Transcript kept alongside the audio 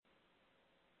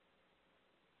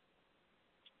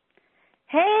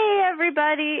Hey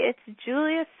everybody, it's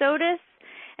Julia Sotis,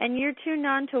 and you're tuned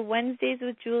on to Wednesdays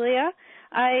with Julia.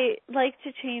 I like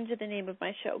to change the name of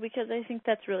my show because I think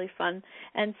that's really fun,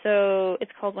 and so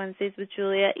it's called Wednesdays with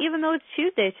Julia, even though it's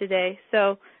Tuesday today,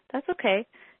 so that's okay.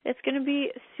 It's going to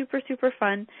be super, super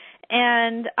fun.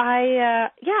 And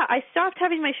I stopped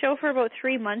having my show for about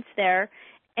 3 months there,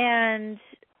 and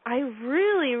I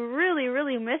really, really,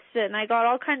 really missed it, and I got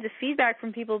all kinds of feedback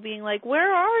from people being like,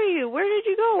 "Where are you? Where did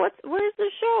you go? Where's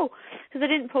the show?" Because I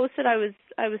didn't post it. I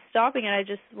was stopping, and I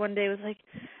just one day was like,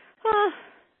 "Oh,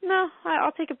 no,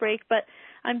 I'll take a break." But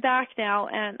I'm back now,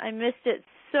 and I missed it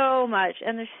so much,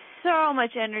 and there's so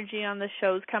much energy on the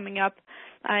shows coming up.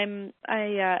 I'm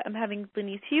having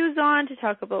Denise Hughes on to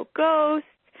talk about ghosts,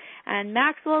 and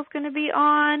Maxwell's going to be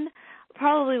on.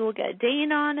 Probably we'll get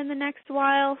Dane on in the next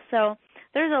while, so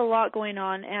there's a lot going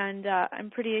on, and I'm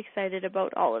pretty excited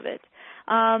about all of it.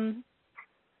 And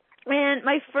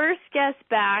my first guest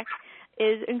back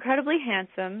is incredibly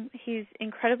handsome. He's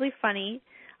incredibly funny.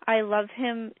 I love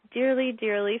him dearly,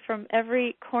 dearly from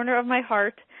every corner of my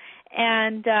heart,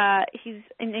 and he's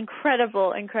an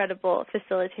incredible, incredible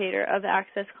facilitator of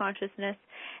Access Consciousness.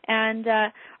 And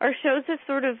our shows have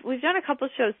we've done a couple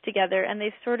shows together, and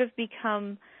they've sort of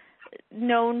become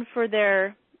known for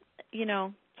their,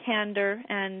 candor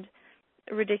and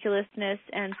ridiculousness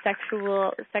and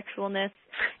sexualness.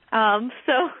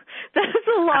 So that's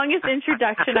the longest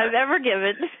introduction I've ever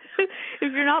given.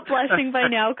 If you're not blushing by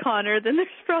now, Connor, then there's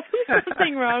probably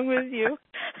something wrong with you.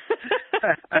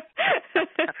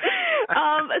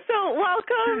 So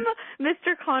welcome,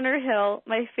 Mr. Connor Hill,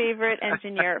 my favorite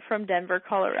engineer from Denver,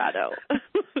 Colorado.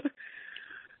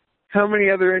 How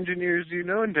many other engineers do you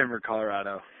know in Denver,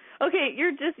 Colorado? Okay,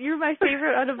 you're my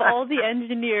favorite out of all the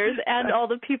engineers and all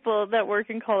the people that work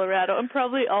in Colorado, and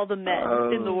probably all the men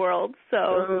in the world.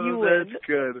 So you win. That's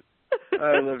good.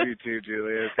 I love you too,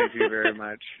 Julia. Thank you very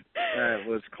much. That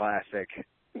was classic.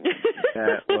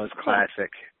 That was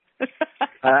classic.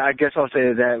 I guess I'll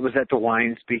say that was that the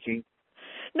wine speaking.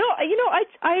 No,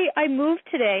 I moved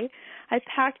today. I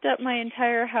packed up my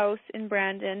entire house in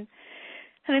Brandon.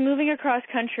 And I'm moving across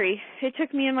country. It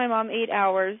took me and my mom 8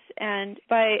 hours, and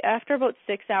after about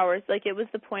 6 hours, it was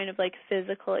the point of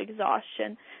physical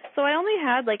exhaustion. So I only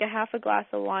had a half a glass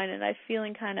of wine, and I'm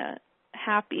feeling kind of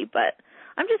happy. But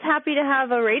I'm just happy to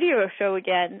have a radio show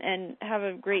again and have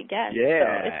a great guest. Yeah.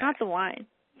 So it's not the wine.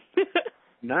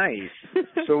 Nice.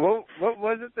 So what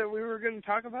was it that we were going to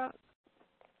talk about?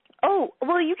 Oh,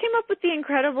 well, you came up with the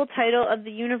incredible title of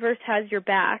The Universe Has Your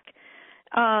Back.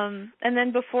 And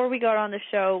then before we got on the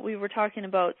show, we were talking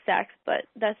about sex, but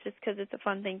that's just because it's a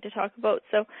fun thing to talk about.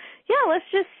 So, yeah, let's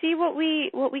just see what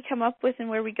we come up with and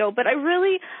where we go. But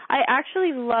I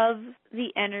actually love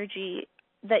the energy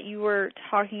that you were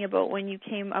talking about when you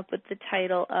came up with the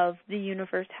title of The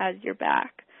Universe Has Your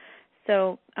Back.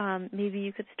 So, maybe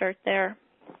you could start there.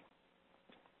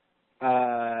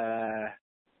 Or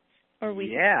we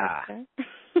yeah. can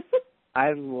start there.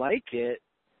 I like it.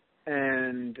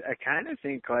 And I kind of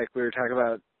think, we were talking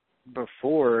about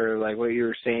before, what you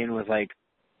were saying was,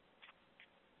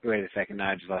 wait a second, no,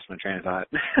 I just lost my train of thought.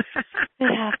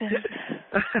 It happens.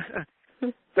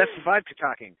 That's the vodka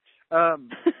talking.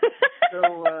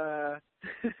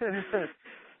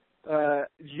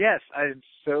 Yes, I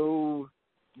so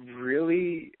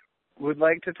really would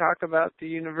like to talk about The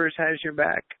Universe Has Your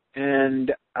Back,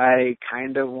 and I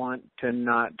kind of want to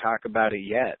not talk about it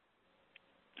yet.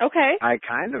 Okay. I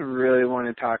kind of really want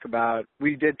to talk about,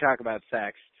 we did talk about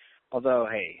sex, although,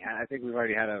 hey, I think we've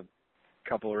already had a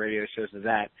couple of radio shows of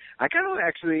that. I kind of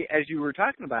actually, as you were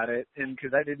talking about it, and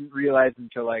because I didn't realize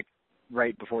until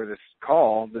right before this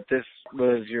call that this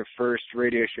was your first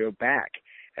radio show back.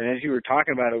 And as you were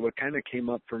talking about it, what kind of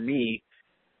came up for me,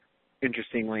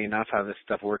 interestingly enough, how this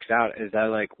stuff works out, is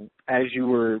that as you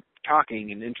were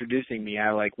talking and introducing me,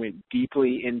 I went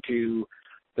deeply into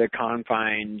the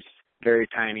confines, very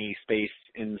tiny space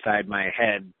inside my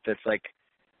head that's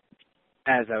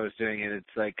as I was doing it,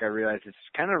 it's I realized it's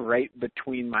kind of right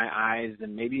between my eyes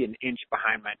and maybe an inch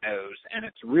behind my nose, and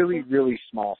it's really, really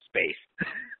small space.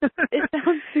 It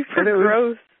sounds super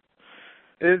gross.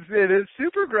 It is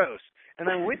super gross. And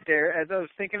I went there as I was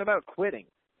thinking about quitting,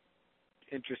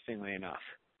 interestingly enough.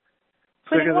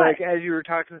 Quitting what? Because as you were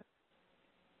talking,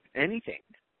 anything.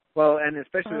 Well, and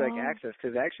especially Access,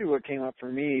 because actually what came up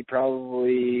for me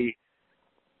probably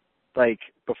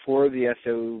before the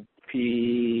SOP,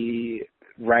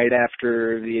 right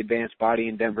after the Advanced Body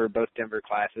in Denver, both Denver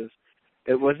classes,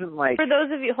 It wasn't like... For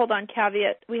those of you, hold on,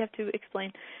 caveat, we have to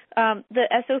explain. The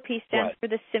SOP stands for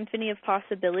the Symphony of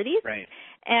Possibilities. Right.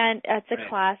 And it's a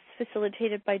class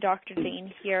facilitated by Dr.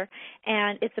 Dane here.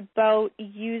 And it's about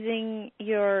using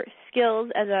your skills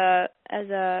as a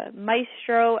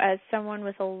maestro, as someone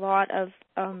with a lot of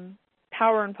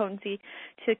power and potency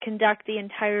to conduct the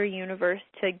entire universe,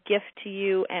 to gift to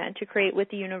you and to create with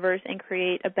the universe and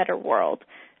create a better world.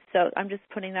 So I'm just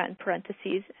putting that in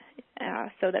parentheses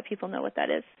so that people know what that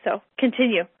is. So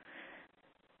continue.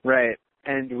 Right.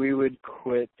 And we would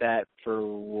quit that for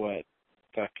what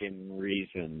fucking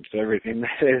reason? So everything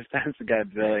that is, that's a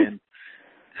godzillion.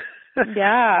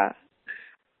 Yeah.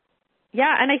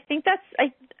 Yeah, and I think that's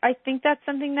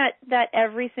something that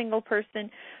every single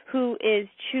person who is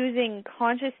choosing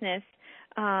consciousness,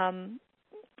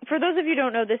 for those of you who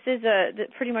don't know, this is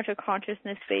pretty much a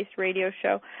consciousness-based radio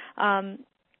show.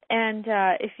 And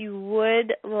if you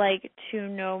would like to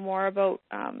know more about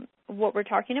what we're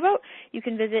talking about, you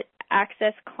can visit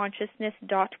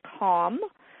accessconsciousness.com,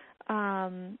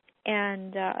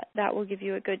 and that will give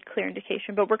you a good, clear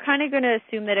indication. But we're kind of going to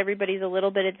assume that everybody's a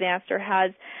little bit advanced or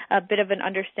has a bit of an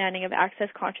understanding of Access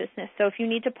Consciousness. So if you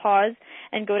need to pause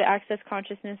and go to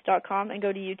accessconsciousness.com and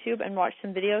go to YouTube and watch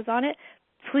some videos on it,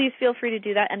 please feel free to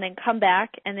do that, and then come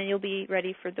back, and then you'll be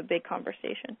ready for the big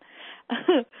conversation.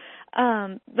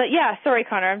 But yeah, sorry,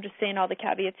 Connor, I'm just saying all the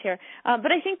caveats here.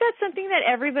 But I think that's something that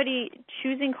everybody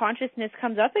choosing consciousness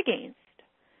comes up against.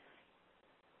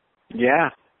 Yeah.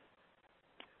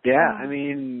 Yeah, I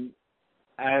mean,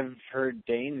 I've heard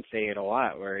Dane say it a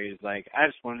lot, where he's like, I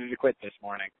just wanted to quit this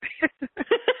morning. I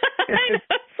know,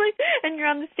 it's like, and you're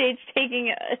on the stage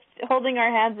holding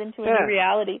our hands into a new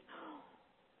reality.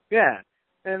 Yeah.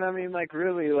 And I mean, like,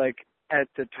 really, like, at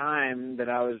the time that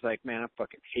I was like, man, I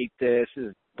fucking hate this. This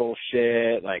is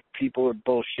bullshit. Like, people are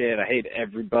bullshit. I hate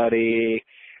everybody.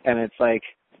 And it's like,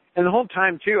 and the whole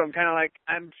time, too, I'm kind of like,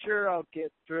 I'm sure I'll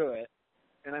get through it.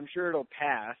 And I'm sure it'll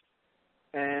pass.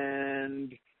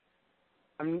 And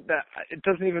it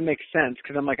doesn't even make sense,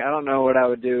 because I'm like, I don't know what I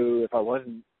would do if I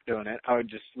wasn't doing it. I would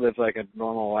just live like a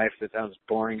normal life that sounds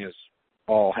boring as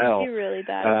all hell. You'd be really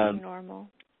bad at being normal.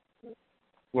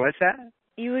 What's that?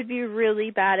 You would be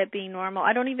really bad at being normal.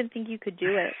 I don't even think you could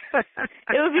do it.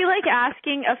 It would be like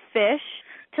asking a fish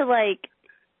to like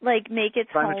make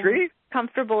its climb home a tree?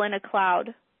 Comfortable in a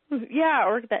cloud. Yeah,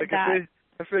 or that. Like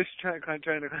a fish trying to climb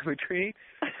a tree,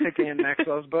 like in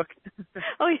Maxwell's book.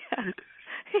 Oh yeah,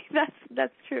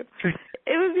 that's true.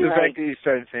 It would be the like, fact that you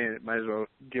started saying it, might as well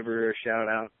give her a shout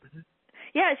out.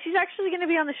 Yeah, she's actually going to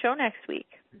be on the show next week.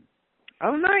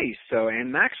 Oh, nice. So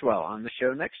Anne Maxwell on the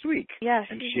show next week. Yeah,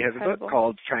 and she has a book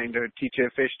called Trying to Teach a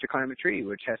Fish to Climb a Tree,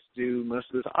 which has to do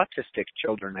mostly with autistic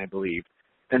children, I believe,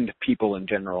 and people in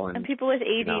general. And people with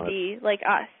ADD, like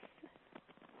us.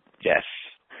 Yes,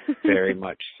 very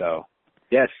much so.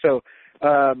 Yes, so,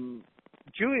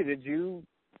 Julia, did you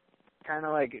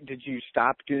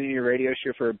stop doing your radio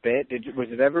show for a bit? Was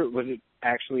it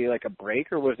actually like a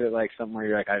break, or was it like something where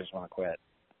you're like, I just want to quit?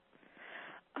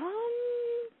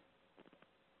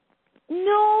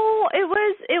 No, it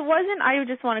wasn't I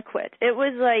just want to quit. It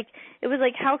was like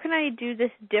how can I do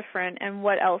this different, and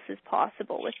what else is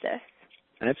possible with this?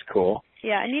 That's cool.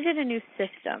 Yeah, I needed a new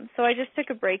system. So I just took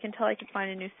a break until I could find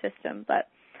a new system, but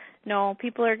no,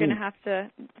 people are going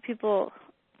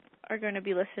to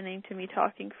be listening to me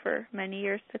talking for many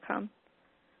years to come.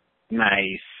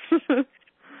 Nice.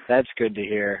 That's good to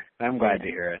hear. I'm glad to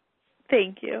hear it.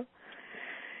 Thank you.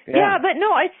 Yeah, but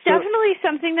no, it's definitely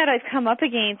something that I've come up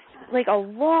against, like, a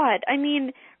lot. I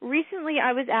mean, recently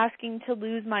I was asking to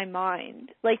lose my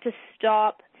mind, like to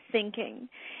stop thinking.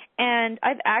 And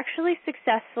I've actually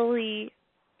successfully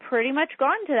pretty much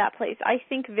gone to that place. I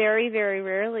think very, very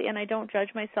rarely, and I don't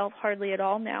judge myself hardly at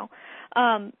all now.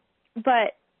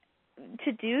 But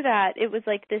to do that, it was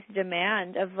like this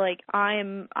demand of like,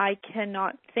 I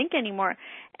cannot think anymore.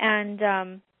 And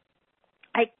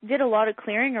I did a lot of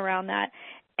clearing around that.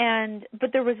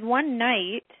 But there was one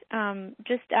night,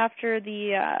 just after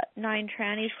the 9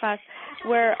 trannies class,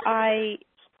 where I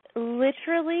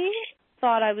literally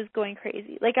thought I was going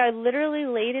crazy. Like, I literally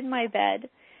laid in my bed,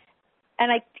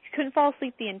 and I couldn't fall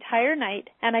asleep the entire night,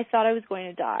 and I thought I was going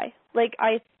to die. Like,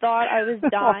 I thought I was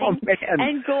dying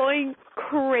and going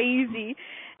crazy.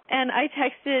 And I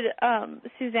texted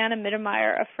Susanna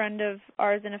Mittermeier, a friend of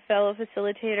ours and a fellow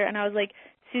facilitator, and I was like,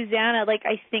 Susanna, like,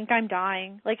 I think I'm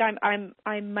dying. Like,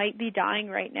 I might be dying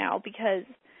right now, because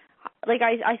like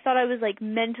I thought I was like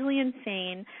mentally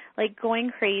insane, like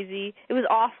going crazy. It was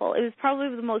awful. It was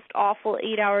probably the most awful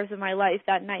 8 hours of my life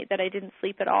that night that I didn't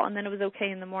sleep at all, and then it was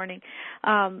okay in the morning.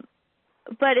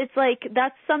 But it's like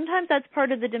sometimes that's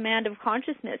part of the demand of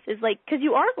consciousness is like, because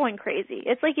you are going crazy.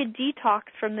 It's like a detox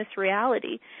from this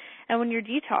reality. And when you're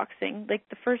detoxing, like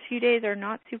the first few days are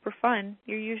not super fun.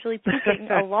 You're usually pooping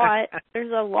a lot.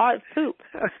 There's a lot of poop.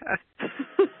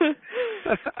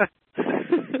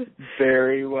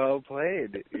 Very well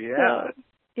played. Yeah. So,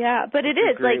 yeah, but That's it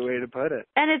is a great like, way to put it.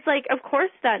 And it's like, of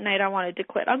course that night I wanted to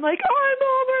quit. I'm like, I'm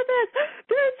over this.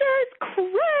 This is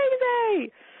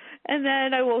crazy. And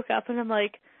then I woke up and I'm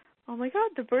like, oh my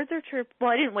God, the birds are chirping.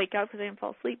 Well, I didn't wake up because I didn't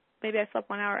fall asleep. Maybe I slept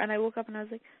 1 hour. And I woke up and I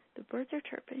was like, the birds are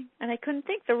chirping. And I couldn't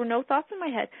think. There were no thoughts in my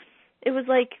head. It was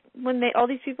like when all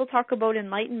these people talk about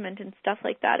enlightenment and stuff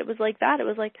like that. It was like that. It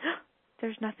was like,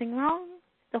 there's nothing wrong.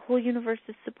 The whole universe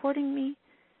is supporting me.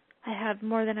 I have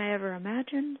more than I ever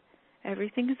imagined.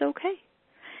 Everything is okay.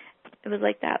 It was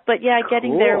like that. But yeah,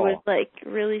 getting there was like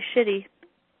really shitty.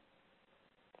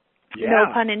 Yeah.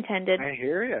 No pun intended. I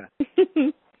hear you.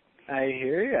 I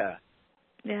hear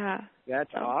you. Yeah.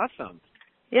 That's awesome.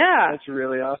 Yeah. That's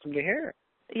really awesome to hear.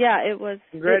 Yeah, it was.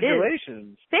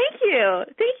 Congratulations. Thank you.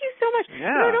 Thank you so much.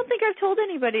 Yeah. No, I don't think I've told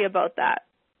anybody about that.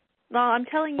 Well, I'm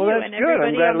telling you that's and good. everybody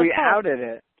I'm glad on the we call. outed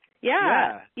it.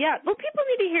 Yeah. Well, people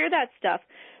need to hear that stuff.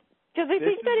 Because I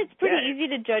think that it's pretty easy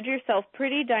to judge yourself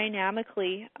pretty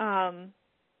dynamically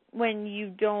when you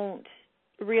don't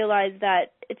realize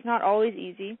that it's not always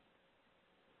easy.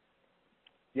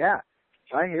 Yeah,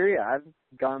 I hear you. I've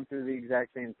gone through the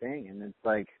exact same thing, and it's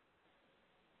like,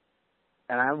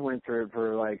 and I went through it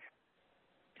for like,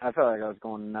 I felt like I was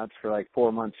going nuts for like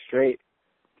 4 months straight.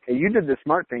 And you did the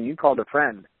smart thing. You called a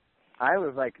friend. I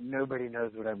was like, nobody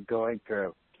knows what I'm going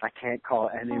through. I can't call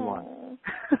anyone. Oh,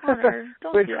 Connor,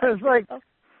 don't which do that was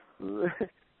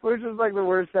like the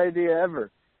worst idea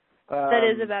ever. That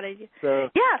is a bad idea. So,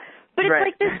 yeah, but it's right.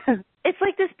 like this. It's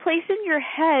like this place in your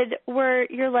head where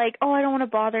you're like, oh, I don't want to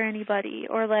bother anybody,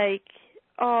 or like,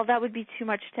 oh, that would be too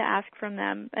much to ask from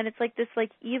them, and it's like this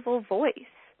like evil voice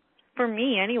for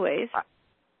me, anyways.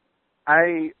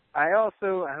 I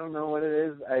also, I don't know what it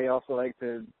is. I also like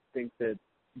to think that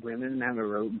women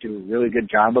do a really good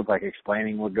job of like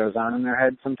explaining what goes on in their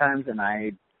head sometimes, and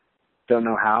I don't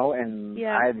know how. And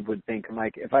I would think, I'm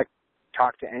like, if I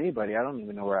talk to anybody, I don't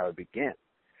even know where I would begin.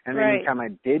 And then anytime I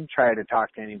did try to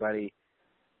talk to anybody,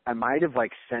 I might have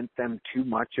like sent them too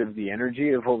much of the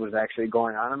energy of what was actually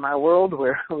going on in my world,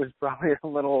 where it was probably a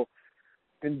little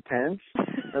intense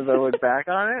as I look back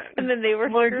on it. And then they were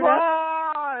like,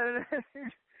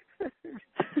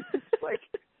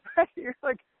 like, you're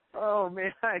like, oh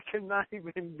man, I cannot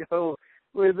even go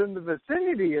within the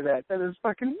vicinity of that. That is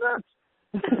fucking nuts.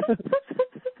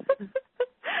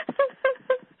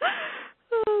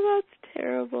 Oh, that's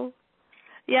terrible.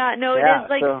 Yeah, no, it is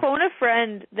like phone a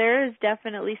friend. There is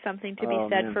definitely something to be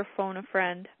said for phone a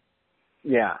friend.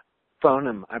 Yeah, phone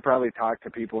them. I probably talked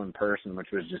to people in person,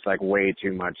 which was just like way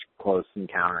too much close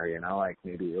encounter, you know, like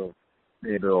maybe a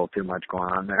little too much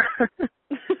going on there.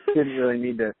 Didn't really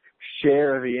need to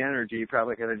share the energy.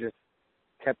 Probably could have just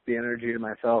kept the energy to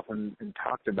myself and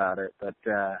talked about it. But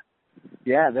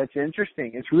yeah, that's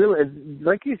interesting. It's really,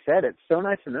 like you said, it's so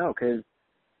nice to know, because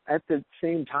at the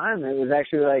same time, it was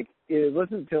actually like, it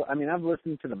wasn't until, I mean, I've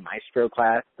listened to the Maestro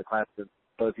class, the class that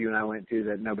both you and I went to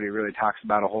that nobody really talks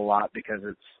about a whole lot because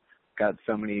it's got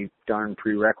so many darn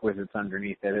prerequisites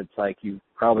underneath it. It's like you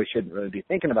probably shouldn't really be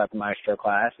thinking about the Maestro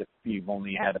class if you've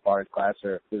only had a bars class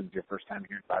or if this is your first time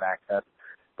hearing about Access.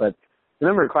 But the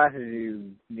number of classes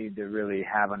you need to really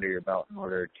have under your belt in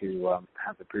order to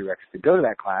have the prerequisites to go to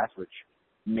that class, which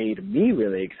made me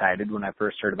really excited when I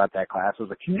first heard about that class. I was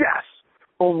like, yes!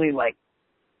 Only like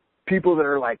people that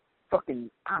are like, fucking,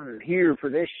 I'm here for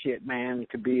this shit, man,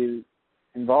 to be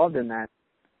involved in that.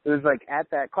 It was like at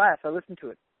that class, I listened to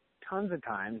it tons of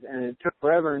times, and it took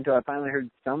forever until I finally heard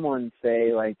someone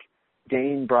say, like,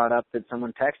 Dane brought up that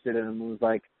someone texted him and was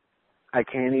like, I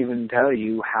can't even tell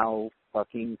you how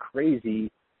fucking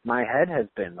crazy my head has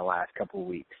been the last couple of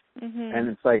weeks. Mm-hmm. And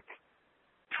it's like,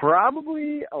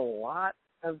 probably a lot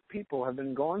of people have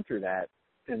been going through that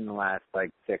in the last like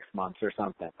 6 months or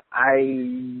something.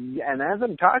 And as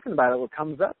I'm talking about it, what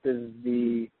comes up is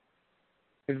the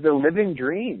living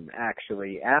dream,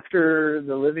 actually. After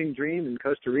the living dream in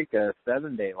Costa Rica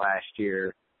 7-day last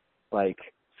year, like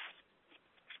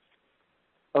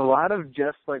a lot of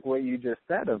just like what you just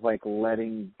said of like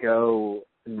letting go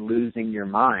and losing your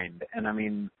mind. And I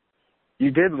mean, you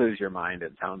did lose your mind,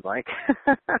 it sounds like.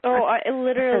 Oh, I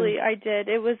did.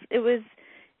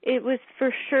 It was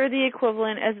for sure the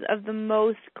equivalent of the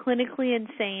most clinically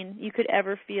insane you could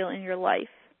ever feel in your life.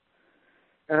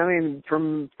 And I mean,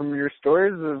 from your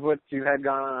stories of what you had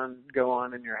go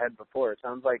on in your head before, it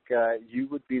sounds like you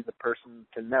would be the person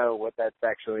to know what that's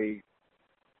actually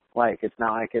like. It's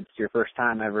not like it's your first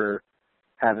time ever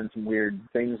having some weird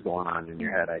things going on in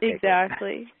your head. I take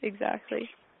Exactly.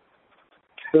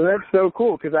 So that's so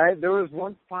cool, because there was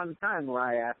once upon a time where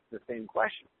I asked the same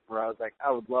question, where I was like, I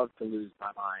would love to lose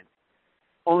my mind.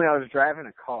 Only I was driving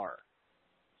a car.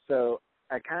 So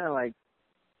I kind of like,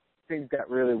 things got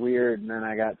really weird, and then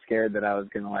I got scared that I was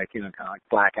going to kind of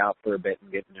black out for a bit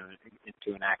and get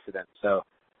into an accident. So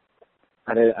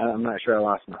I'm not sure I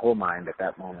lost my whole mind at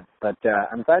that moment. But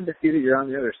I'm glad to see that you're on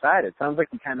the other side. It sounds like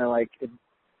you kind of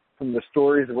from the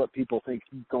stories of what people think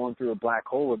going through a black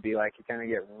hole would be like, you kind of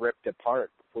get ripped apart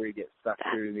before you get sucked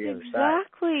through to the other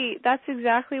side. That's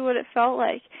exactly what it felt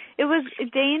like.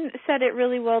 Dane said it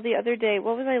really well the other day.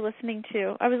 What was I listening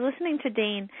to? I was listening to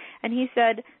Dane, and he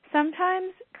said,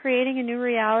 sometimes creating a new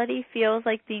reality feels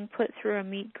like being put through a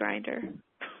meat grinder.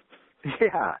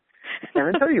 Yeah.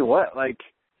 And I tell you what,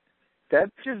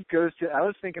 that just goes to, I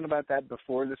was thinking about that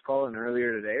before this call and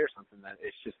earlier today or something, that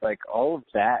it's just all of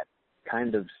that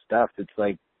kind of stuff. It's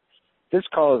like, this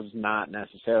call is not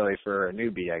necessarily for a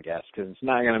newbie, I guess, because it's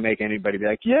not going to make anybody be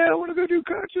like, yeah, I want to go do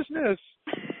consciousness.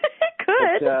 It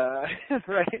could. But,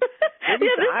 right? Yeah, this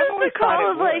is the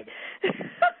call of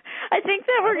I think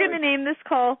that we're going to name this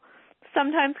call,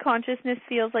 Sometimes Consciousness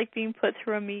Feels Like Being Put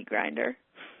Through a Meat Grinder.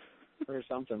 Or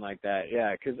something like that,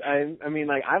 yeah, because I mean,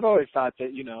 I've always thought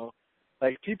that,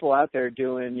 people out there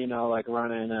doing,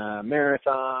 running a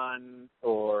marathon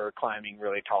or climbing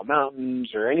really tall mountains,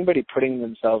 or anybody putting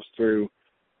themselves through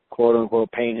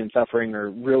quote-unquote pain and suffering, or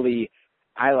really,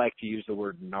 I like to use the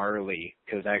word gnarly,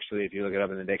 because actually if you look it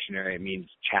up in the dictionary, it means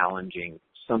challenging,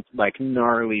 something like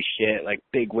gnarly shit, like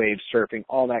big wave surfing,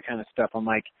 all that kind of stuff. I'm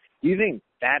like, you think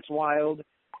that's wild?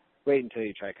 Wait until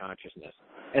you try consciousness.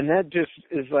 And that just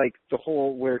is the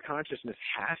whole where consciousness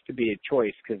has to be a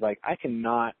choice, because I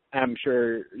cannot, I'm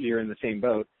sure you're in the same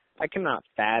boat, I cannot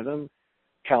fathom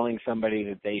telling somebody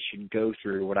that they should go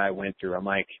through what I went through. I'm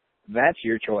like, that's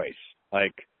your choice.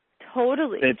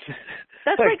 Totally.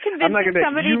 That's like convincing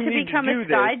somebody to become a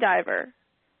skydiver.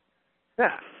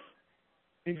 Yeah.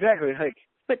 Exactly.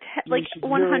 But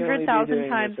 100,000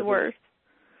 times worse.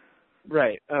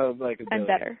 Right. Oh, and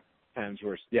better. Times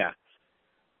worse. Yeah.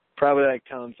 Probably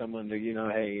telling someone to,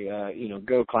 hey,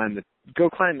 go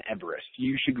climb Everest.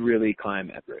 You should really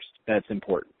climb Everest. That's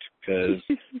important, because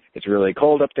it's really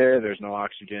cold up there. There's no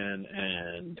oxygen,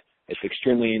 and it's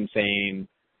extremely insane,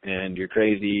 and you're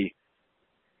crazy.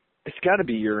 It's got to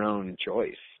be your own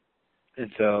choice.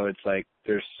 And so it's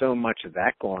there's so much of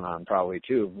that going on probably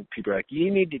too. People are like,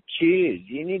 you need to choose.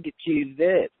 You need to choose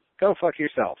this. Go fuck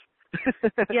yourself.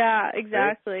 Yeah,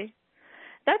 exactly. Right?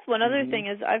 That's one other Mm-hmm. thing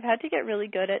is I've had to get really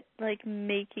good at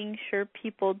making sure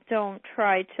people don't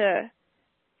try to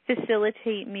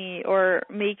facilitate me or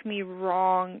make me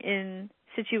wrong in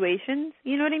situations.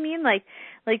 You know what I mean?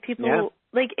 People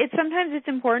sometimes it's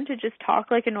important to just talk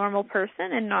like a normal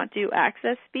person and not do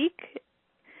access speak.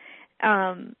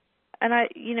 And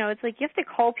it's you have to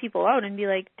call people out and be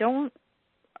like,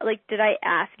 did I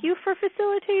ask you for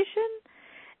facilitation?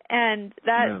 And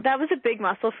that was a big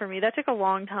muscle for me. That took a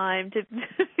long time to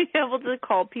be able to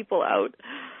call people out.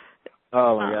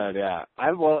 Oh my God, yeah.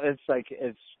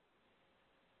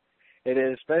 It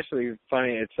is especially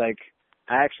funny. It's I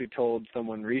actually told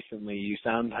someone recently, you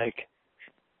sound like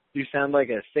a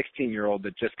 16-year-old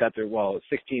that just got their,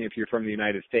 16 if you're from the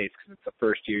United States, because it's the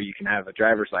first year you can have a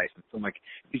driver's license. I'm like,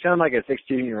 you sound like a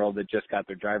 16-year-old that just got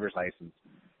their driver's license.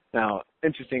 Now,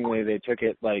 interestingly, they took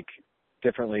it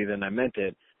differently than I meant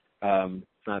it.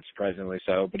 Not surprisingly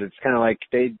so, but it's kind of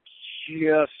they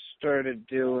just started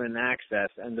doing access,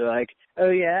 and they're like, oh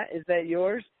yeah, is that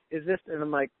yours? Is this? And I'm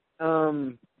like,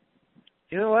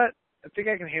 you know what? I think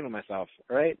I can handle myself,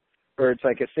 right? Or it's a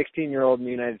 16-year-old in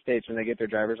the United States, when they get their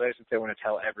driver's license, they want to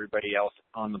tell everybody else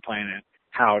on the planet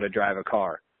how to drive a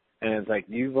car. And it's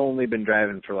you've only been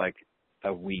driving for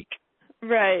a week.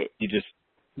 Right. You just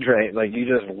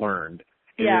learned.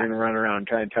 And yeah. You're going to run around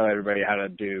trying to tell everybody how to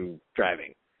do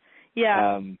driving.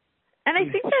 Yeah. And I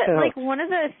think that, one of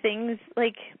the things,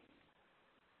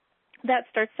 that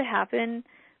starts to happen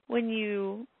when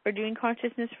you are doing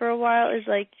consciousness for a while is,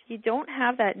 you don't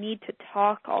have that need to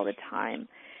talk all the time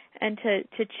and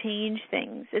to change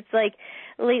things. It's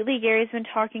lately Gary's been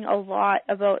talking a lot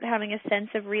about having a sense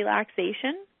of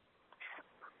relaxation.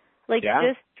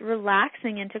 Just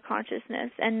relaxing into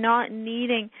consciousness and not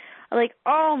needing,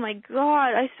 oh my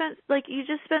God, you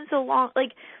just spent so long,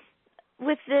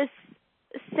 with this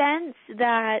sense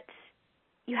that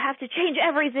you have to change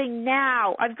everything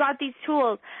now. I've got these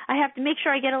tools. I have to make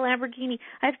sure I get a Lamborghini.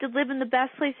 I have to live in the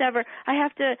best place ever. I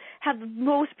have to have the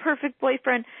most perfect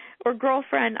boyfriend or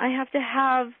girlfriend. I have to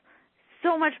have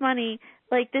so much money.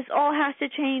 Like, this all has to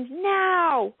change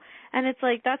now. And it's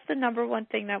like, that's the number one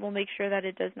thing that will make sure that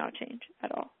it does not change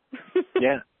at all.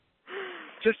 Yeah.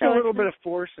 Just so a little bit of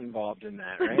force involved in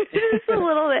that, right? Just a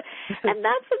little bit. And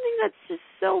that's something that's just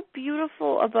so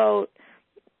beautiful about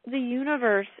the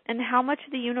universe and how much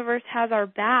the universe has our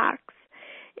backs,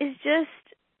 is just,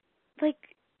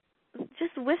 like,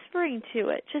 just whispering to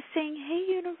it, just saying,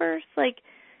 hey, universe, like,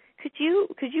 could you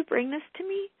bring this to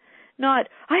me? Not,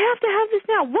 I have to have this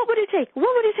now. What would it take?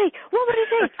 What would it take? What would it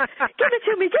take? Give it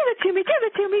to me, give it to me, give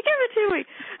it to me, give it to me.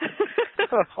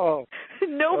 Oh.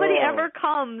 Nobody ever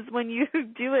comes when you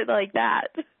do it like that.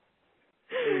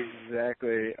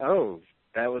 Exactly. Oh,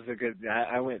 that was a good,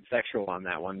 I went sexual on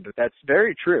that one, but that's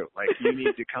very true. Like, you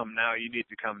need to come now, you need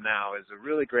to come now is a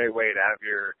really great way to have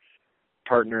your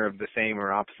partner of the same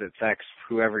or opposite sex,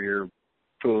 whoever you're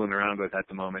fooling around with at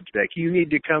the moment, to be like, you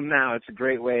need to come now. It's a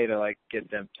great way to, like, get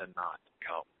them to not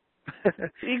come.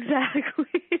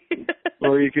 Exactly.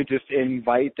 Or you could just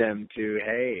invite them to,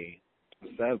 hey,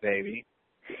 what's up, baby?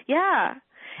 Yeah.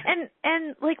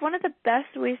 And like, one of the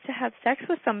best ways to have sex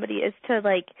with somebody is to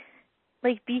like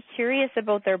be curious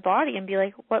about their body and be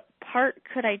like, what part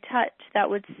could I touch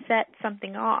that would set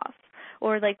something off?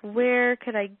 Or like, where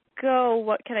could I go?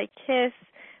 What could I kiss?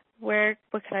 What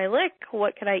could I lick?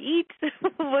 What could I eat?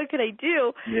 What could I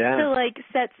do to like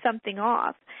set something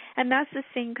off? And that's the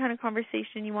same kind of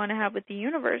conversation you want to have with the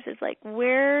universe, is like,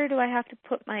 where do I have to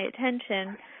put my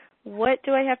attention? What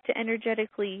do I have to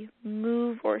energetically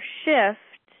move or shift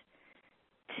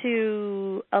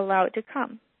to allow it to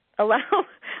come? Allow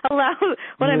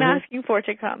what I'm asking for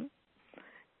to come.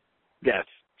 Yes.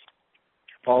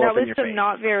 That was some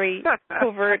not very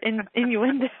covert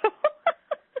innuendo.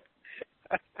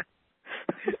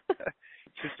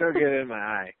 Just don't get it in my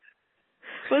eye.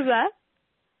 What's that?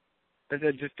 I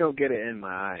said, just don't get it in my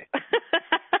eye.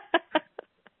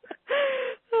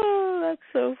 Oh, that's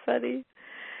so funny.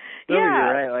 No, yeah.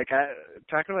 You're right. Like,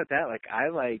 talking about that, like,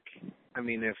 I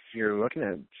mean, if you're looking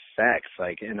at sex,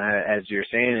 like, and as you're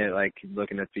saying it, like,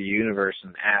 looking at the universe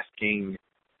and asking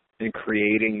and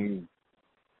creating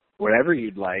whatever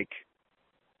you'd like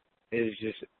is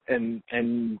just, and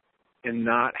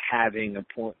not having a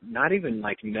point, not even,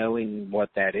 like, knowing what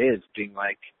that is, being,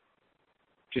 like,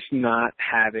 just not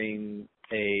having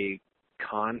a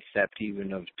concept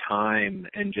even of time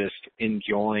and just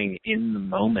enjoying in the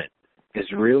moment is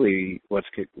really what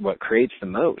creates the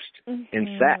most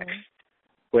in sex,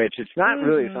 which it's not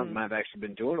really something I've actually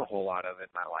been doing a whole lot of in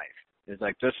my life. It's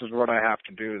like, this is what I have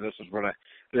to do. This is what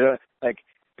like,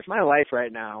 if my life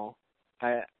right now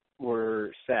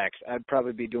were sex, I'd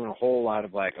probably be doing a whole lot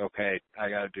of like, okay, I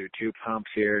got to do 2 pumps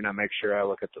here, and I make sure I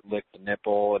lick the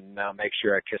nipple, and now make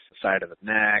sure I kiss the side of the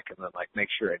neck, and then like make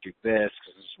sure I do this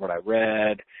because this is what I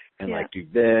read, and like do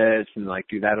this and like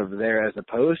do that over there, as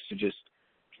opposed to just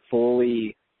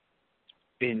fully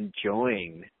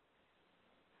enjoying.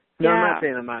 No, I'm not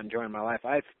saying I'm not enjoying my life.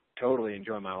 I totally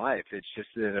enjoy my life. It's just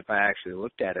that if I actually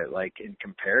looked at it like in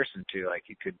comparison to, like,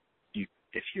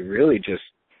 if you really just,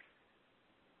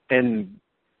 and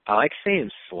I like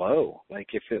saying slow, like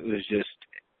if it was just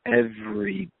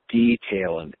every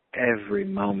detail and every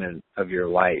moment of your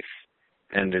life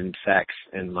and in sex,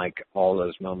 and like all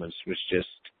those moments was just,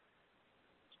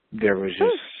 there was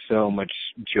just so much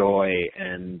joy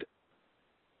and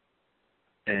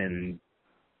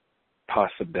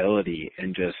possibility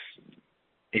and just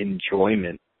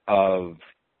enjoyment of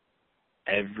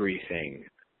everything,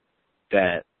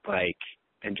 that like,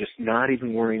 and just not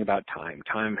even worrying about time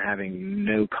having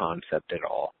no concept at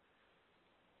all.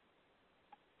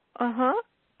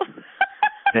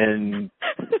 And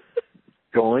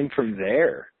going from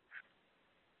there.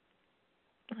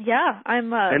 Yeah,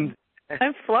 I'm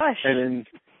flush. And then,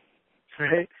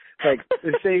 right? Like,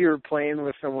 let's say you're playing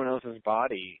with someone else's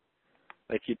body,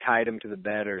 like you tied him to the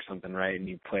bed or something, right? And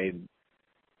you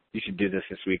should do this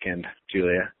weekend,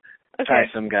 Julia. Okay. Tie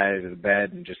some guy to the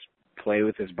bed and just play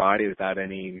with his body without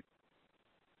any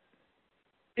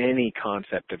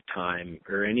concept of time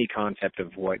or any concept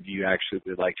of what you actually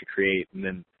would like to create. And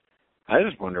then I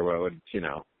just wonder what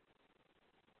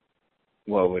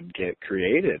would get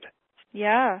created.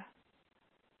 Yeah.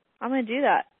 I'm going to do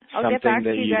that. I'll get back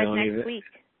to you guys next week.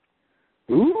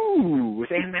 Ooh,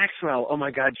 with Ann Maxwell. Oh,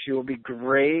 my God, she will be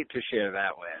great to share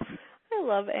that with. I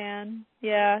love Ann.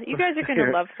 Yeah, you guys are going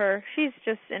to love her. She's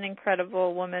just an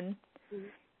incredible woman.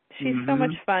 She's so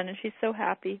much fun, and she's so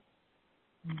happy.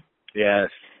 Yes,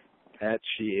 that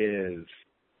she is.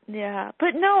 Yeah,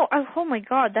 but no, oh my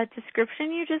God, that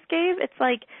description you just gave, it's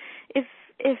like if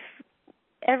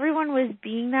everyone was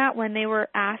being that when they were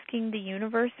asking the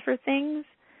universe for things,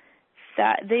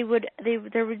 that there would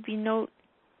be no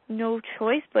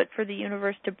choice but for the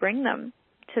universe to bring them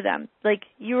to them. Like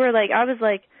you were like, I was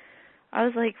like I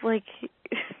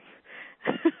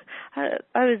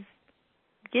was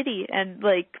giddy and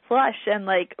like plush and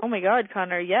like, oh my God,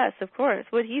 Connor, yes, of course,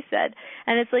 what he said.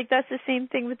 And it's like that's the same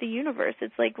thing with the universe.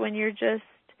 It's like when you're just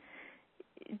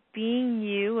being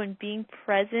you and being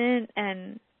present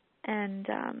and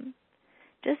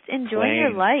just enjoying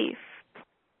your life.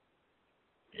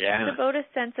 Yeah. It's about a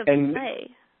sense of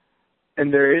play.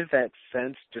 And there is that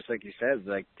sense, just like you said,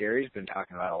 like Gary's been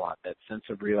talking about a lot, that sense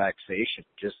of relaxation,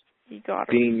 just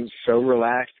being so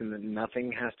relaxed and that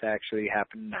nothing has to actually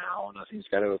happen now. Nothing's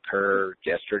got to occur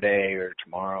yesterday or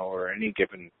tomorrow or any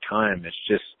given time. It's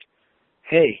just,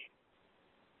 hey,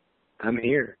 I'm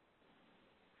here.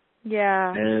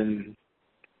 Yeah. And,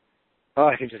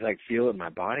 I can just like feel it in my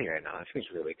body right now. That feels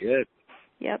really good.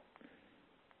 Yep.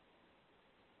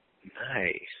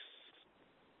 Nice.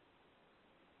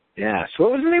 Yeah. So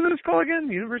what was the name of this call again?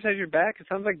 The universe has your back? It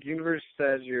sounds like the universe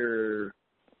has your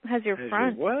front. Your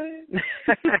what?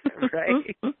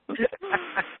 Right. Oh,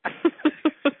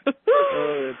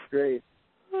 that's great.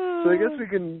 So I guess we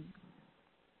can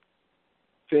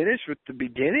finish with the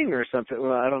beginning or something.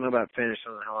 Well, I don't know about finish. I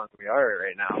don't know how long we are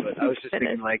right now, but I was just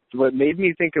thinking, like, what made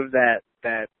me think of that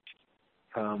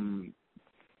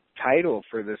title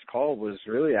for this call was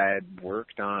really I had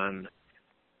worked on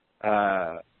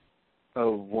a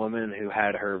woman who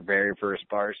had her very first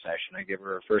bar session. I gave her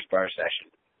her first bar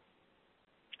session.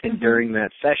 And during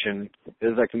that session, it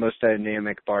was like the most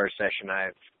dynamic bar session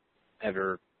I've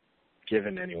ever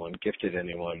gifted anyone.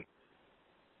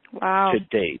 Wow. To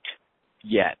date.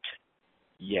 Yet.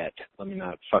 Let me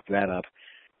not fuck that up.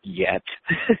 Yet.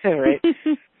 Right?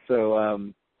 So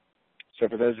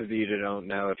for those of you that don't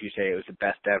know, if you say it was the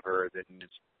best ever, then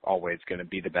it's always going to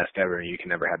be the best ever, and you can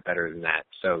never have better than that.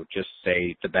 So just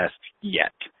say the best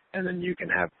yet, and then you can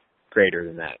have greater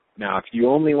than that. Now, if you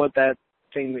only want that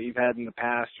thing that you've had in the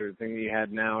past or the thing that you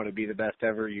had now to be the best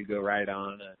ever, you go right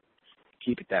on and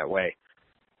keep it that way.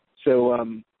 So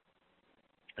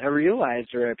I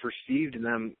realized, or I perceived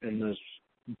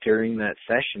during that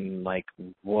session, like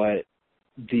what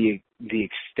the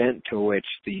extent to which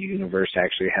the universe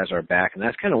actually has our back. And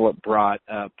that's kind of what brought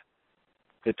up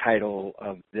the title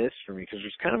of this for me, because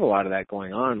there's kind of a lot of that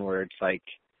going on where it's like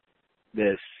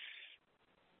this,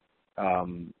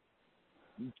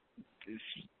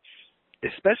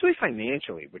 especially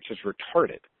financially, which is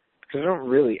retarded because I don't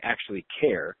really actually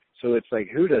care. So it's like,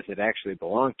 who does it actually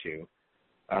belong to?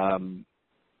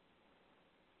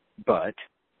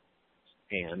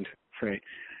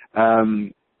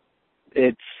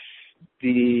 It's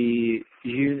the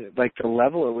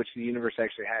level at which the universe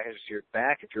actually has your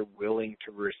back if you're willing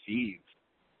to receive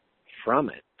from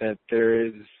it, that there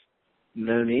is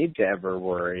no need to ever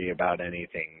worry about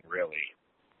anything, really.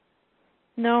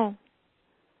 No.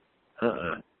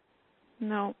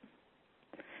 No.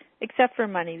 Except for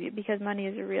money, because money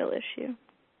is a real issue.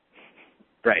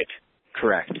 Right.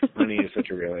 Correct. Money is such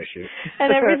a real issue.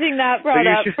 And everything that brought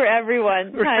up for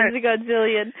everyone, times a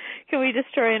godzillion. Can we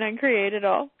destroy and uncreate it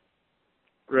all?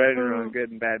 Right and wrong,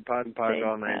 good and bad, pot and pot,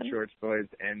 all night, shorts, boys,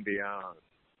 and beyond.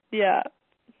 Yeah.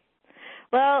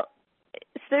 Well,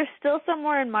 there's still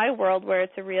somewhere in my world where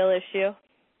it's a real issue.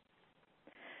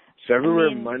 So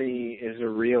everywhere money is a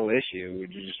real issue,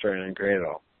 would you destroy and uncreate it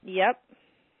all? Yep.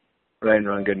 Right and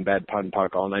wrong, good and bad, pot and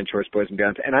pot, all night, shorts, boys, and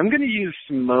beyond. And I'm going to use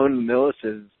Simone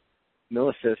Milas's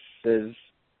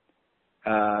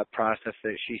process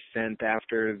that she sent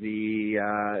after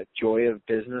the Joy of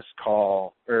Business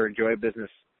call, or Joy of Business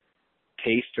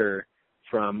taster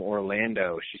from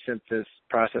Orlando. She sent this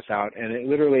process out, and it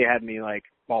literally had me like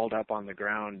balled up on the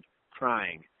ground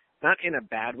crying. Not in a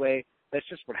bad way. That's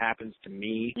just what happens to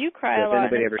me. You cry a lot.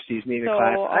 If anybody ever sees me in a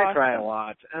class, I cry a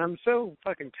lot. And I'm so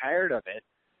fucking tired of it.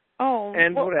 Oh,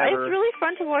 and well, whatever. It's really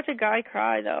fun to watch a guy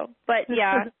cry, though. But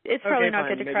yeah, it's probably not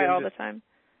good to cry all the time.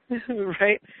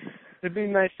 Right? It'd be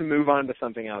nice to move on to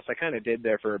something else. I kind of did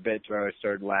there for a bit where I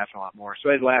started laughing a lot more.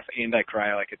 So I'd laugh and I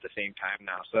cry like at the same time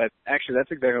now. So that's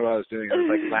exactly what I was doing. I was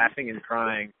like laughing and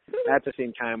crying at the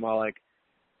same time while like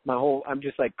I'm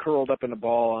just like curled up in a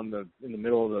ball in the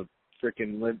middle of the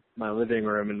freaking my living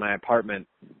room in my apartment,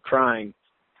 crying,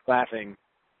 laughing.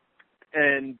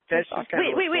 And that's just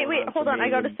kind of wait, hold on. I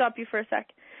got to stop you for a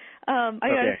sec. I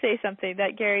got to say something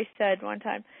that Gary said one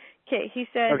time. He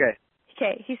said,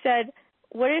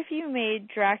 what if you made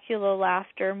Dracula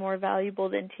laughter more valuable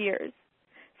than tears?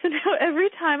 So now every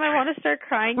time I want to start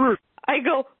crying, I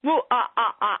go, whoa,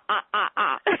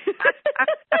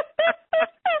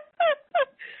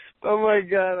 Oh my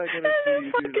God, I gotta see you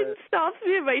do fucking that. stops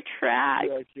me in my tracks.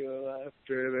 Dracula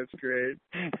laughter, that's great.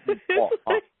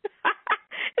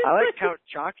 I like Count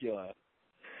Chocula.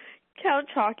 Count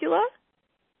Chocula?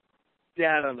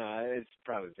 Yeah, I don't know. It's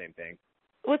probably the same thing.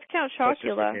 What's Count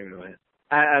Chocula?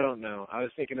 I don't know. I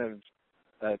was thinking of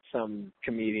some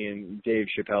comedian, Dave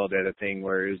Chappelle, did a thing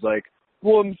where he was like,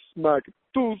 1 smack,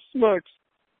 2 smacks,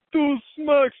 2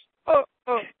 smacks. Oh.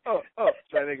 So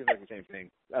I think it's like the same thing.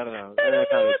 I don't know. I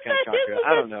thought it was Count Chocula.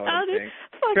 I don't know what I'm saying.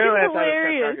 Apparently I thought it was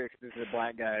Count Chocula because it's a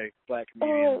black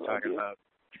comedian talking about.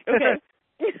 Okay.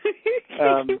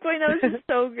 Keep going. That was just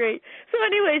so great. So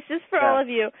anyways, just for all of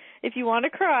you, if you want to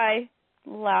cry,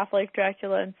 laugh like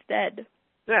Dracula instead.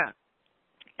 Yeah.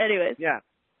 Anyways. Yeah.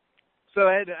 So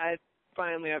I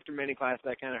finally, after many classes,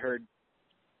 I kind of heard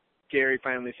Gary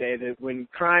finally say that when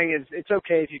crying it's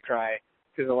okay if you cry,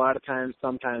 because a lot of times,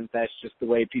 sometimes that's just the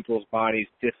way people's bodies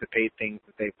dissipate things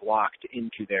that they've blocked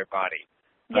into their body.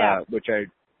 Yeah. Which I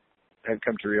have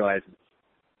come to realize is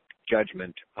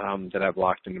judgment that I've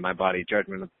locked into my body,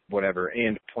 judgment of whatever,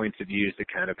 and points of views that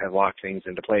kind of have locked things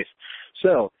into place.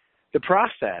 So the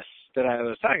process that I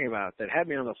was talking about that had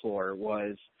me on the floor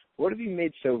was, what have you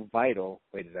made so vital?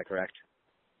 Wait, is that correct?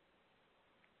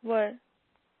 What?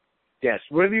 Yes.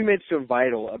 What have you made so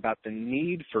vital about the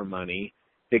need for money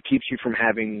that keeps you from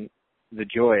having the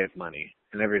joy of money?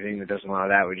 And everything that doesn't allow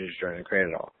that, we just try to create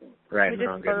it all. Right and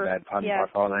wrong, good and bad, pot and pot,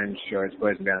 all nine shorts,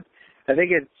 boys and beyond. I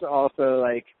think it's also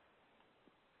like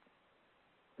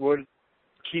what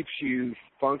keeps you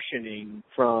functioning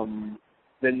from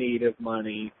the need of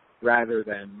money rather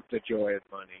than the joy of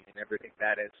money and everything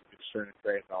that is. Just trying to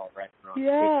create it all right and wrong,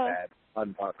 good, bad, pot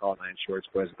and pot, all nine shorts,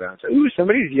 boys and beyond. So, ooh,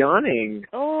 somebody's yawning.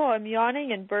 Oh, I'm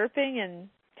yawning and burping and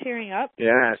tearing up.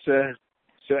 Yeah,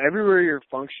 so everywhere you're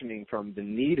functioning from the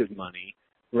need of money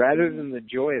rather than the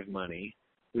joy of money,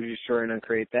 we just try and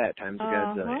uncreate that times a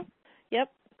godzillion. Yep.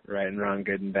 Right and wrong,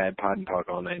 good and bad, pot and talk,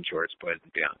 all nine shorts, boys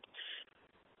and beyond.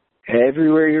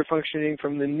 Everywhere you're functioning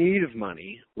from the need of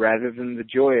money rather than the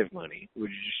joy of money, would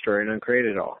you destroy and uncreate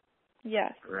it all?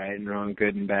 Yes. Right and wrong,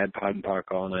 good and bad, pot and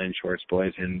talk, all nine shorts,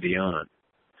 boys and beyond.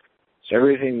 So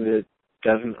everything that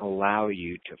doesn't allow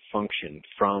you to function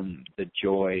from the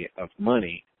joy of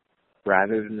money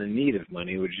rather than the need of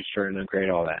money, would you destroy and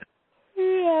uncreate all that?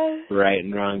 Yes. Right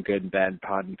and wrong, good and bad,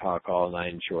 pot and talk, all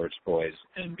nine shorts, boys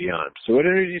and beyond. So what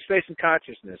energy, space, and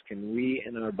consciousness can we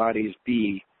and our bodies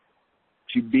be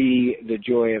to be the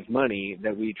joy of money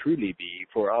that we truly be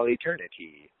for all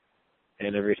eternity?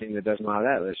 And everything that doesn't allow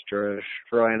that, let's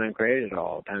destroy and uncreate it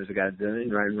all. Times of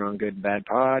Godzilla, right and wrong, good and bad,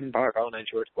 pot and talk, all nine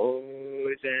shorts,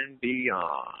 boys and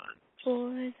beyond.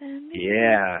 Boys and beyond.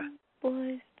 Yeah.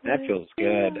 Boys. That feels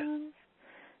good.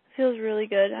 Feels really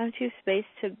good. I'm too spaced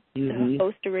to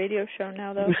host a radio show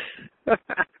now, though.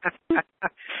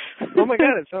 Oh my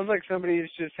God! It sounds like somebody's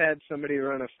just had somebody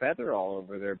run a feather all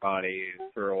over their body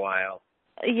for a while.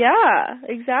 Yeah,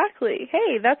 exactly.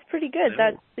 Hey, that's pretty good.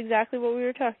 That's exactly what we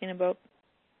were talking about.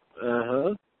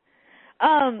 Yeah.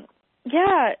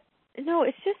 No,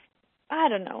 it's just, I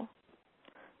don't know.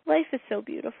 Life is so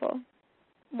beautiful.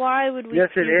 Why would we use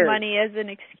money as an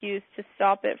excuse to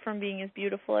stop it from being as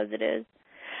beautiful as it is?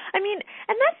 I mean,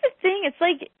 and that's the thing. It's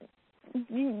like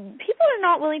people are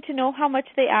not willing to know how much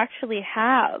they actually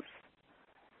have.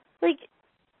 Like,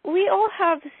 we all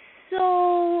have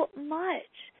so much.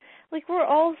 Like, we're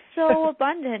all so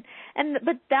abundant.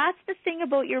 But that's the thing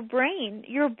about your brain.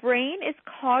 Your brain is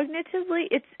cognitively,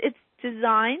 it's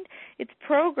designed, it's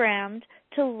programmed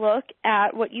to look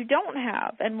at what you don't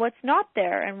have and what's not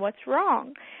there and what's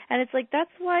wrong. And it's like,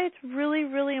 that's why it's really,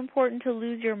 really important to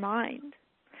lose your mind.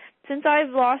 Since I've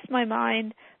lost my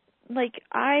mind, like,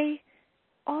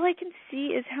 all I can see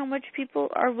is how much people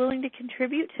are willing to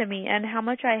contribute to me and how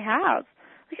much I have.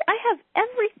 Like, I have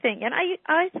everything, and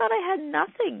I thought I had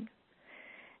nothing.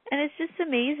 And it's just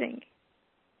amazing.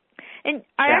 And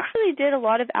I actually did a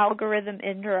lot of algorithm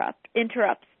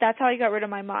interrupts. That's how I got rid of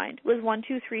my mind, was 1,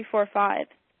 2, 3, 4, 5,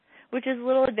 which is a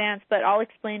little advanced, but I'll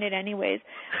explain it anyways.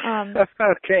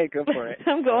 Okay, go for it.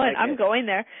 I'm going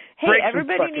there. Hey,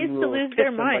 everybody needs to lose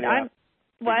their mind.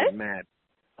 What? Mad.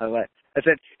 I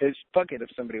said, it's fuck it if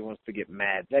somebody wants to get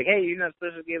mad. Like, hey, you're not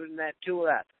supposed to give them that tool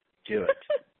out. Do it.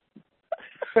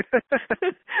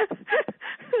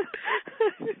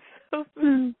 So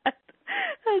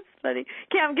that's funny.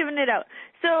 Okay, I'm giving it out.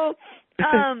 So,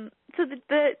 so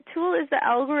the tool is the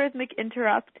algorithmic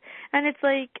interrupt, and it's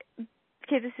like,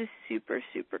 okay, this is super,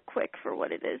 super quick for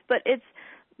what it is, but it's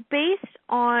based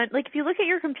on, like, if you look at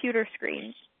your computer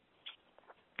screen,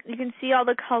 you can see all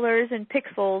the colors and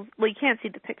pixels. Well, you can't see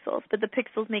the pixels, but the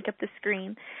pixels make up the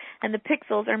screen. And the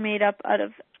pixels are made up out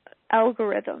of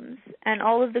algorithms. And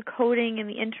all of the coding in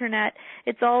the internet,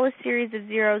 it's all a series of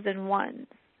zeros and ones.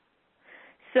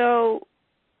 So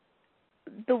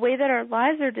the way that our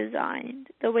lives are designed,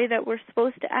 the way that we're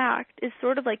supposed to act, is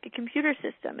sort of like a computer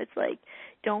system. It's like,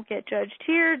 don't get judged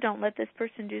here, don't let this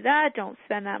person do that, don't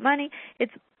spend that money.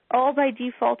 It's all by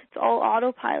default, it's all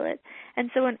autopilot. And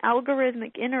so an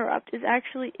algorithmic interrupt is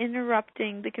actually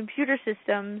interrupting the computer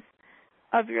systems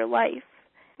of your life.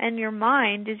 And your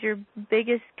mind is your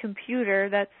biggest computer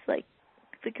that's like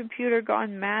the computer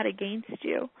gone mad against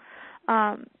you.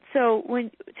 So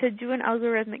to do an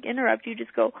algorithmic interrupt, you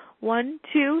just go 1,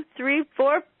 2, 3,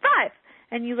 4, 5,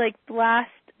 and you like blast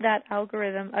that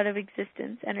algorithm out of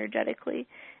existence energetically.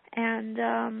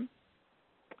 And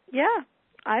yeah,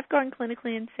 I've gone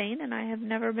clinically insane, and I have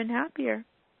never been happier.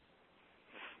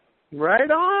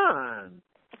 Right on.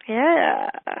 Yeah.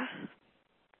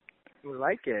 We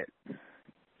like it.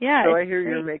 Yeah. So I hear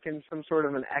you're making some sort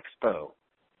of an expo.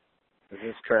 Is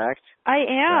this correct? I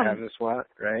am. I have this what,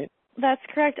 right? That's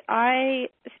correct.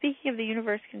 Speaking of the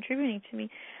universe contributing to me,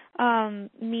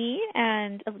 me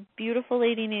and a beautiful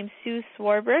lady named Sue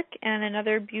Swarbrick and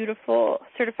another beautiful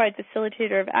certified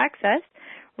facilitator of access,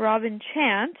 Robin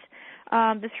Chant,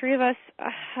 the three of us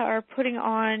are putting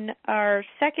on our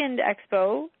second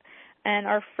expo and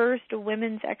our first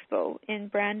women's expo in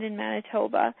Brandon,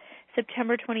 Manitoba,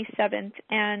 September 27th.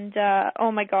 And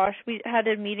oh my gosh, we had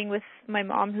a meeting with my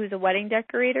mom, who's a wedding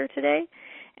decorator, today.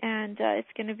 And it's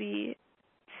going to be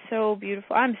so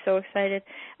beautiful. I'm so excited.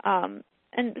 And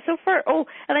so far,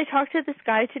 and I talked to this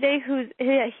guy today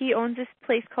he owns this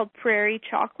place called Prairie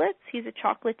Chocolates. He's a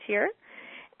chocolatier.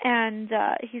 And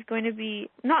he's going to be,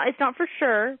 it's not for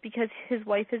sure because his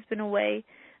wife has been away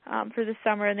for the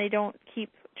summer and they don't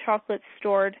keep chocolates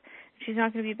stored. She's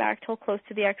not going to be back till close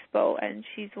to the expo, and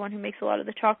she's the one who makes a lot of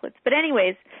the chocolates. But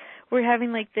anyways, we're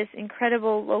having like this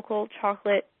incredible local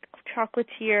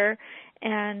chocolatier.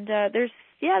 And there's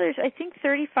I think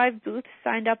 35 booths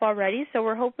signed up already, so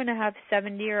we're hoping to have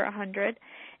 70 or 100,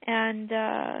 and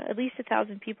at least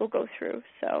 1,000 people go through.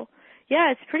 So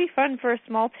yeah, it's pretty fun for a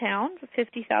small town,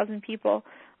 50,000 people.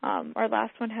 Our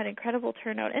last one had incredible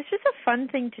turnout. It's just a fun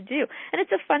thing to do, and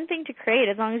it's a fun thing to create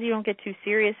as long as you don't get too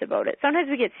serious about it. Sometimes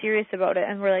we get serious about it,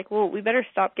 and we're like, well, we better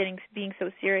stop being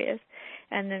so serious,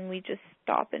 and then we just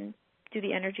stop and do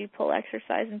the energy pull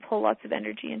exercise and pull lots of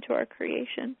energy into our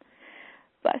creation.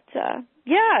 But,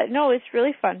 it's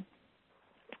really fun.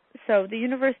 So the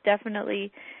universe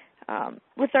definitely,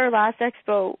 with our last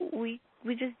expo, we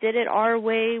just did it our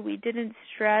way. We didn't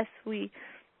stress. We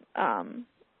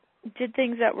did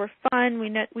things that were fun.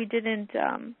 We didn't,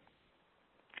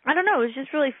 I don't know, it was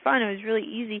just really fun. It was really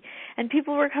easy. And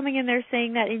people were coming in there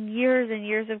saying that in years and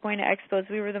years of going to expos,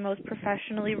 we were the most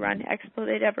professionally run expo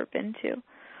they'd ever been to.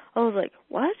 I was like,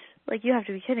 what? Like, you have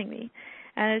to be kidding me.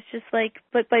 And it's just like,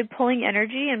 but by pulling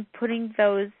energy and putting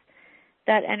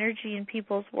that energy in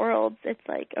people's worlds, it's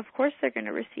like, of course they're going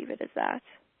to receive it as that.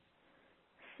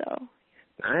 So.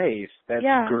 Nice.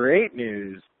 That's great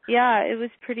news. Yeah,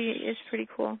 it's pretty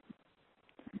cool.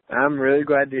 I'm really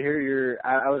glad to hear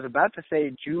I was about to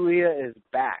say Julia is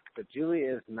back, but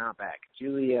Julia is not back.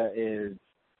 Julia is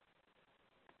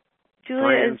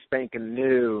brand spanking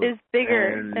new. Is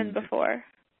bigger than before.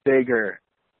 Bigger.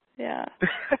 Yeah.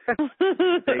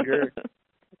 Bigger.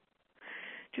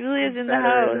 Julia's in the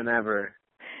house. Better than ever.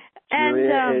 And,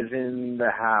 Julia is in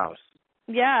the house.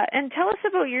 Yeah, and tell us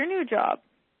about your new job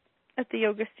at the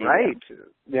yoga studio. Right.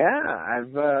 Yeah,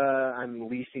 I'm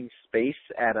leasing space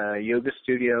at a yoga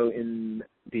studio in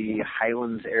the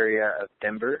Highlands area of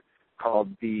Denver called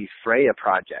the Freya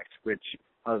Project, which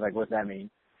I was like, what's that mean?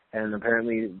 And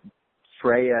apparently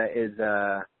Freya is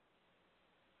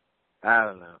I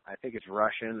don't know. I think it's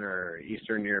Russian or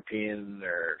Eastern European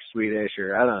or Swedish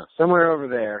or I don't know. Somewhere over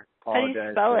there. How do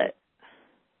you spell it?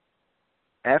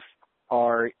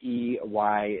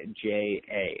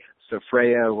 Freyaja. So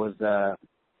Freya was a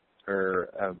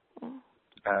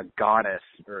goddess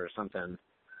or something.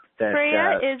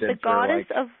 Freya is the goddess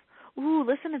of... Ooh,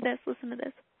 listen to this.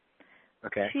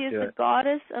 Okay. She is the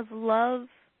goddess of love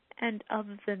and of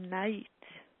the night.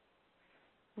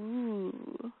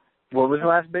 Ooh. What was the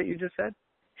last bit you just said?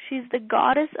 She's the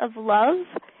goddess of love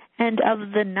and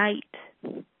of the night.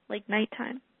 Like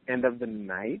nighttime. And of the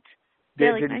night?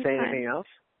 Did it say anything else?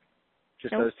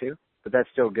 Just Nope. those two? But that's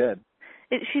still good.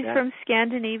 She's from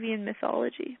Scandinavian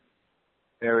mythology.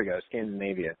 There we go,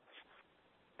 Scandinavia.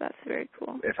 That's very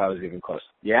cool. If I was even close.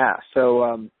 Yeah, so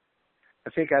I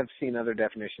think I've seen other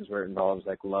definitions where it involves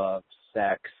like love,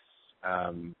 sex,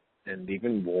 and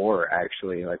even war,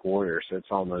 actually, like warrior. So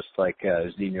it's almost like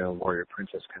a Xena warrior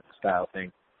princess kind of style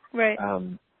thing. Right.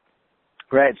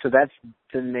 Right. So that's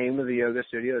the name of the yoga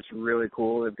studio. It's really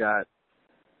cool. They've got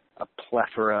a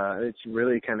plethora. It's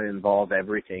really kind of involved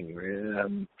everything.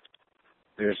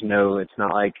 It's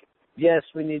not like, yes,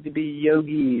 we need to be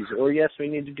yogis, or yes, we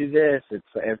need to do this. It's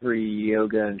every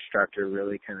yoga instructor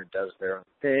really kind of does their own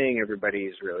thing. Everybody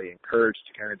is really encouraged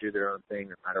to kind of do their own thing,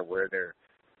 no matter where their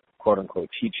quote-unquote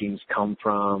teachings come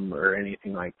from or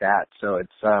anything like that. So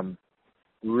it's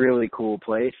really cool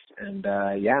place. And,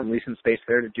 I'm leasing space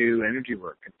there to do energy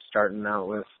work. And starting out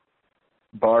with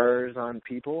bars on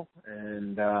people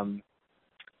and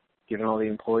giving all the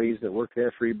employees that work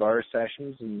there free bar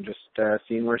sessions and just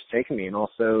seeing where it's taking me, and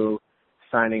also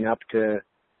signing up to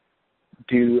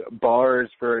do bars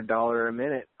for $1 a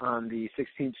minute on the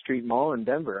 16th Street Mall in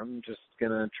Denver. I'm just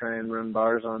going to try and run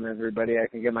bars on everybody I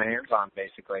can get my hands on,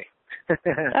 basically.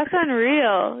 That's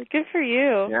unreal. Good for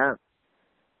you. Yeah.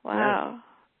 Wow. Yeah.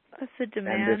 That's a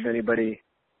demand. And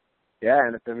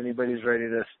if anybody's ready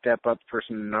to step up for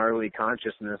some gnarly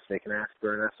consciousness, they can ask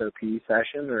for an SOP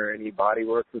session or any body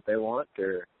work that they want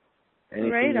or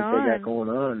anything that they got going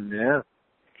on. Yeah.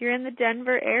 If you're in the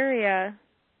Denver area,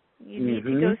 you need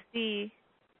to go see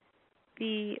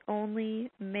the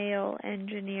only male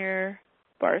engineer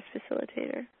bars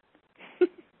facilitator. I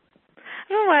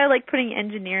don't know why I like putting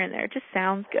engineer in there. It just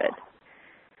sounds good.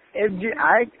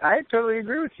 I totally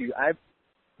agree with you.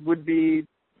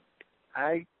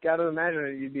 I got to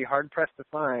imagine you'd be hard-pressed to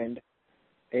find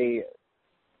I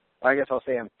guess I'll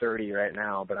say I'm 30 right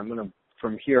now, but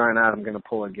from here on out, I'm going to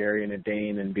pull a Gary and a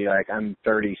Dane and be like, I'm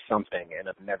 30-something, and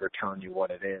I'm never telling you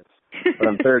what it is. But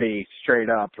I'm 30 straight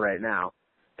up right now.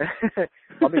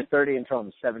 I'll be 30 until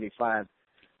I'm 75.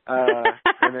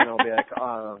 And then I'll be like,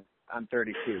 oh, I'm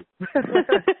 32.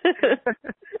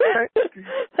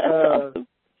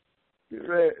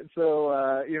 Right.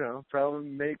 So,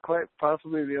 quite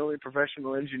possibly the only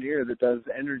professional engineer that does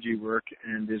energy work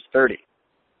and is 30.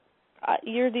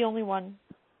 You're the only one.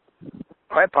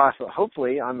 Quite possible.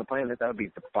 Hopefully, on the planet, that would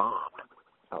be the bomb.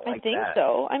 I think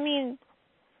so. I mean,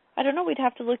 I don't know. We'd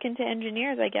have to look into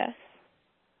engineers, I guess.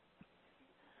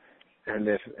 And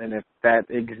if that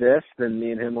exists, then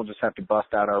me and him will just have to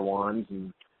bust out our wands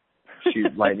and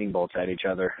shoot lightning bolts at each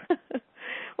other.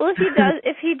 Well,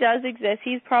 if he does exist,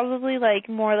 he's probably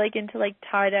more into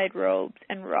tie-dyed robes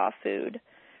and raw food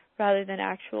rather than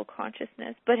actual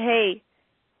consciousness. But hey,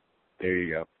 there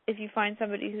you go. If you find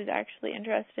somebody who's actually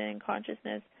interested in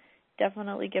consciousness,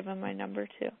 definitely give him my number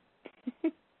too.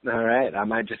 All right, I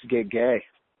might just get gay.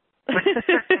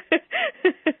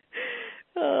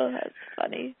 Oh, that's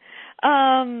funny.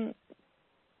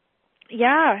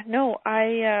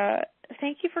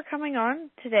 Thank you for coming on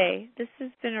today. This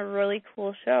has been a really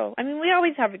cool show. I mean, we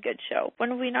always have a good show. When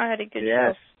have we not had a good show?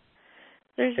 Yes.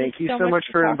 Thank you so much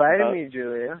for inviting me,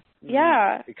 Julia.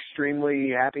 Yeah. I'm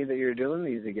extremely happy that you're doing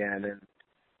these again. And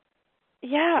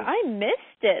yeah, I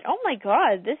missed it. Oh, my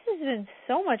God. This has been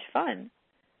so much fun.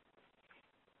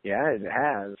 Yeah, it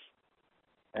has.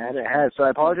 And it has. So I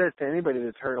apologize to anybody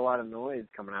that's heard a lot of noise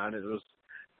coming out. It was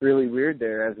really weird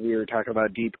there as we were talking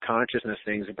about deep consciousness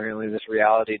things. Apparently this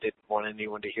reality didn't want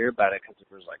anyone to hear about it because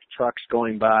there was trucks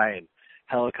going by and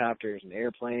helicopters and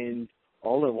airplanes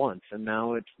all at once, and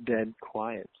now it's dead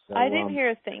quiet. So I didn't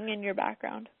hear a thing in your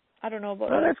background. I don't know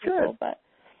about other people, but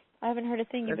I haven't heard a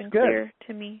thing. You've been clear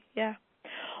to me. Yeah.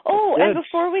 Oh, and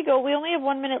before we go, we only have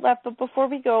 1 minute left, but before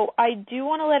we go, I do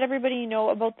want to let everybody know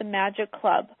about the Magic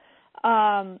Club.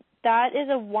 That is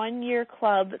a 1-year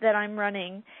club that I'm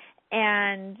running,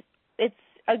 and it's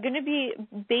going to be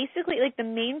basically, the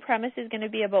main premise is going to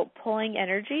be about pulling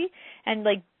energy and,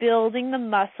 building the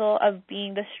muscle of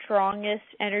being the strongest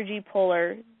energy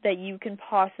puller that you can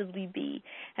possibly be,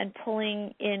 and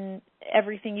pulling in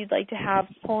everything you'd like to have,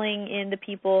 pulling in the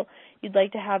people you'd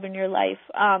like to have in your life.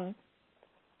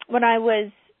 When I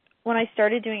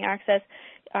started doing Access,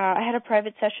 I had a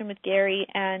private session with Gary,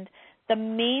 and the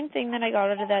main thing that I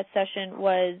got out of that session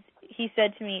was he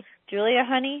said to me, Julia,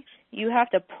 honey, you have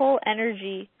to pull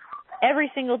energy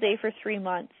every single day for 3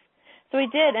 months. So I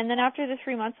did, and then after the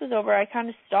 3 months was over, I kind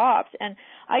of stopped, and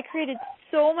I created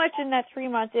so much in that 3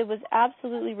 months, it was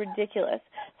absolutely ridiculous.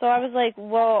 So I was like,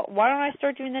 well, why don't I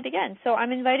start doing that again? So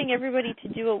I'm inviting everybody to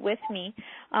do it with me,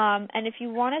 and if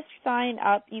you want to sign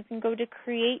up, you can go to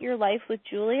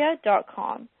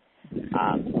createyourlifewithjulia.com.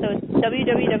 So it's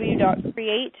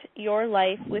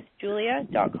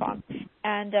www.createyourlifewithjulia.com.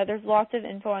 And there's lots of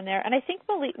info on there. And I think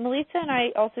Melissa and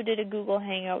I also did a Google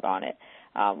Hangout on it,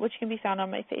 which can be found on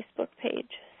my Facebook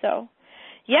page. So,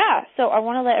 yeah, so I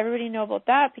want to let everybody know about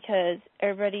that because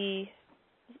everybody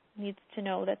needs to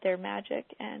know that they're magic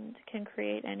and can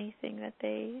create anything that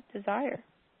they desire.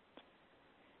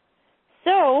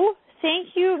 So,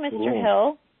 thank you, Mr.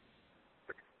 Hill.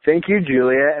 Thank you,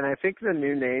 Julia. And I think the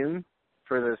new name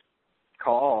for this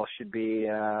call should be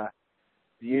The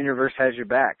Universe Has Your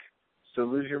Back. So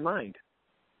lose your mind.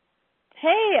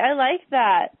 Hey, I like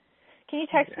that. Can you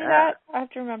text me that? I have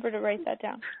to remember to write that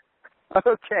down.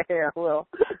 Okay, I will.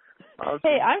 Awesome.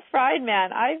 Hey, I'm fried,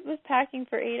 man. I was packing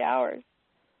for 8 hours.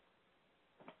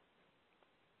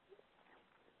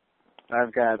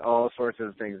 I've got all sorts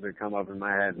of things that come up in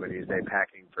my head when you say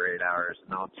packing for 8 hours,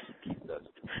 and I'll just keep those.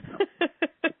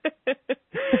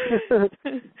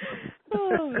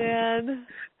 Oh, man.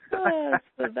 Oh, that's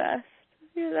the best.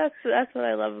 Yeah, that's what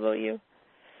I love about you.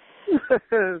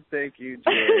 Thank you,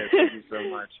 Julia. Thank you so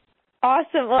much.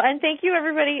 Awesome. Well, and thank you,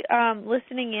 everybody,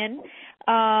 listening in.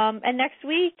 And next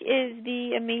week is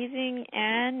the amazing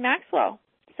Anne Maxwell.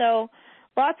 So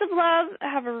lots of love.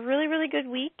 Have a really, really good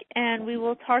week, and we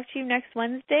will talk to you next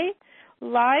Wednesday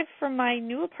live from my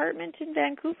new apartment in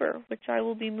Vancouver, which I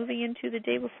will be moving into the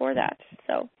day before that.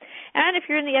 So, and if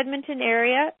you're in the Edmonton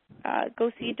area, go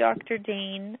see Dr.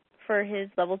 Dane for his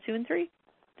level 2 and 3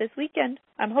 this weekend.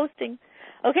 I'm hosting.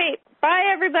 Okay, bye,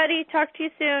 everybody. Talk to you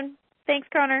soon. Thanks,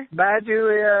 Connor. Bye,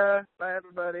 Julia. Bye,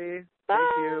 everybody. Bye.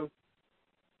 Thank you.